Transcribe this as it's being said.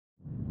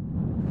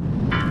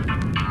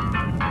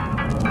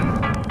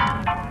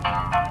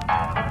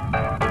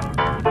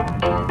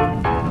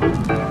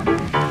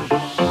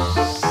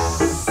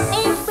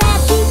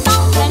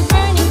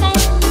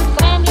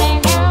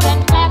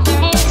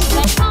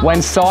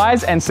When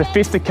size and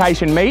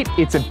sophistication meet,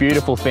 it's a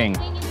beautiful thing.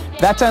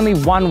 That's only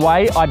one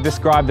way I'd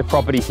describe the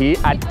property here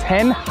at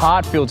 10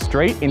 Hartfield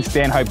Street in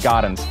Stanhope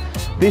Gardens.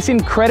 This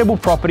incredible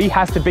property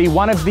has to be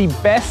one of the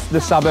best the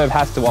suburb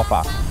has to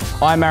offer.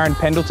 I'm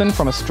Pendleton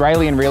from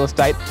Australian Real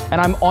Estate, and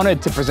I'm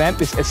honoured to present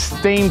this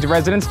esteemed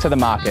residence to the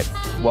market.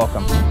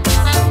 Welcome.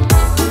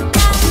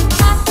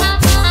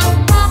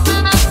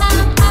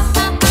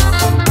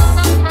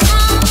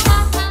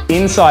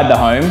 Inside the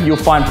home, you'll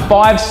find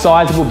 5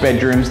 sizable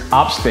bedrooms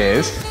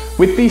upstairs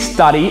with the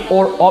study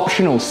or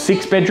optional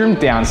 6-bedroom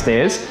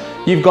downstairs.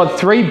 You've got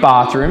 3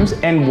 bathrooms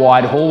and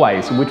wide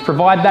hallways, which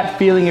provide that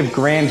feeling of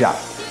grandeur.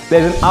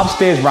 There's an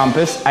upstairs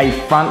rumpus, a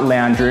front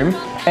lounge room,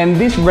 and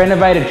this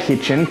renovated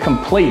kitchen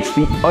completes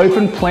the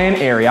open plan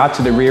area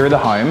to the rear of the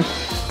home,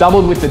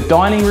 doubled with the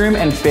dining room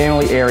and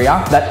family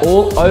area that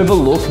all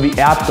overlook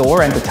the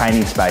outdoor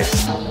entertaining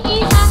space.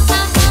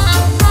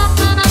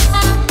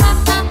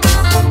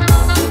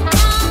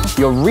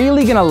 You're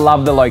really going to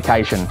love the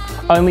location.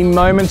 Only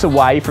moments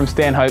away from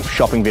Stanhope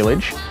Shopping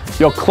Village.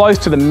 You're close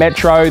to the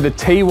Metro, the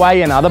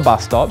T-Way and other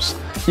bus stops.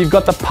 You've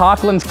got the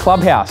Parklands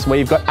Clubhouse where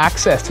you've got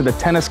access to the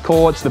tennis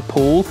courts, the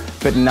pool,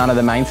 but none of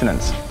the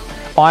maintenance.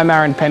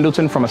 I'm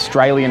Pendleton from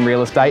Australian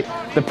Real Estate.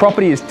 The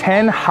property is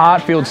 10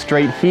 Hartfield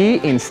Street here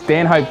in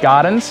Stanhope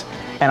Gardens,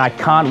 and I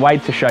can't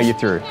wait to show you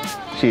through.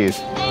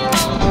 Cheers.